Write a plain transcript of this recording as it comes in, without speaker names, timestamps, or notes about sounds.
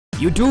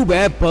YouTube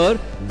app पर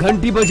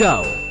घंटी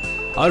बजाओ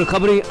और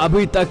खबरें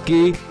अभी तक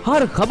की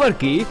हर खबर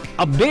की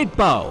अपडेट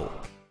पाओ।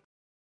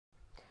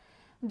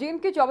 जींद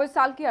की 24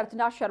 साल की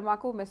अर्चना शर्मा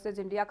को मिसेज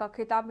इंडिया का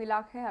खिताब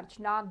मिला है।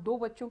 अर्चना 2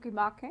 बच्चों की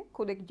मां है,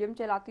 खुद एक जिम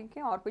चलाती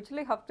हैं और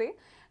पिछले हफ्ते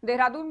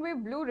देहरादून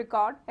में blue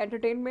record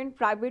entertainment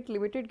private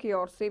limited की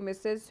ओर से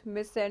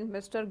miss and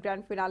mister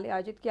grand finale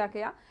आयोजित किया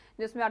गया,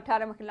 जिसमें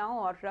 18 महिलाओं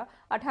और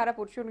 18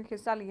 पुरुषों ने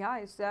हिस्सा लिया।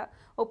 इस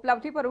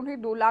उपलब्धि पर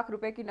उन्हें 2 लाख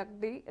रुपए की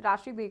नकदी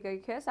राशि दी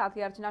गई है। साथ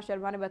ही अर्चना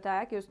शर्मा ने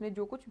बताया कि उसने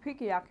जो कुछ भी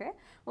किया है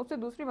उससे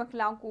दूसरी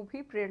महिलाओं को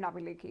भी प्रेरणा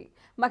मिलेगी।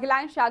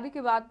 महिलाएं शादी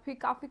के बाद भी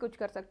काफी कुछ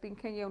कर सकती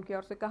हैं, ये उनकी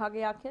ओर से कहा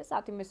गया है।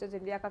 साथ ही मिसेज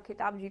इंडिया का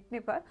खिताब जीतने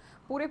पर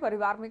पूरे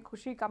परिवार में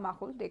खुशी का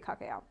माहौल देखा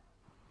गया।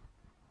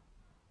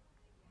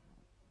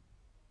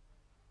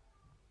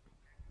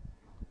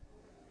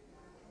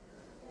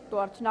 तो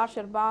अर्चना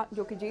शर्मा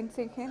जो कि जींद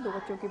से हैं, 2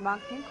 बच्चों की मां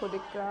हैं, खुद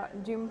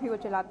एक जिम भी वो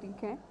चलाती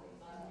हैं।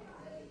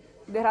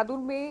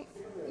 देहरादून में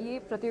ये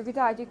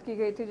प्रतियोगिता आयोजित की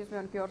गई थी, जिसमें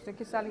उनकी ओर से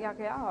हिस्सा लिया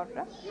गया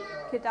और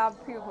खिताब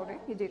भी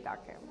उन्होंने जीता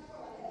है।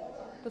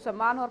 तो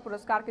सम्मान और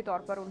पुरस्कार के तौर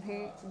पर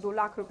उन्हें 2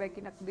 लाख रुपए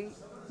की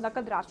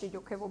नकद राशि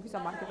जो है वो भी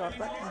सम्मान के तौर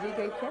पर दी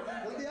गई है।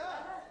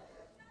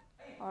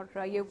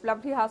 और ये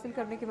उपलब्धि हासिल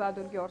करने के बाद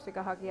उनकी ओर से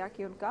कहा गया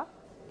कि उनका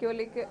केवल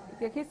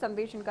एक ही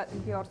संदेश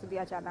इनकी ओर से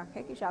दिया जाना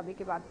है कि शादी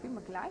के बाद भी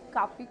महिलाएं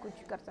काफ़ी कुछ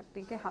कर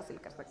सकती हैं, हासिल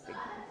कर सकती हैं।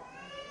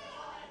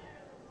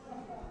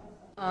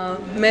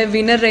 मैं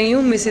विनर रही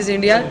हूँ मिसेज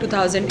इंडिया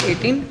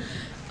 2018।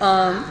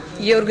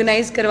 ये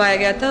ऑर्गेनाइज करवाया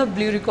गया था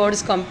blue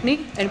records company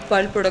and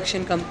pearl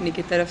production company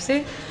की तरफ से।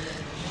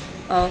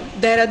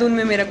 देहरादून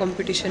में मेरा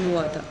कंपटीशन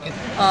हुआ था।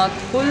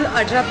 कुल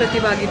 18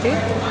 प्रतिभागी थे,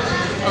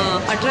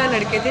 18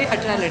 लड़के थे,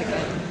 18 लड़कियाँ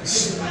थी।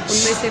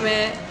 उनमें से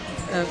मैं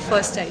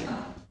फर्स्ट आई।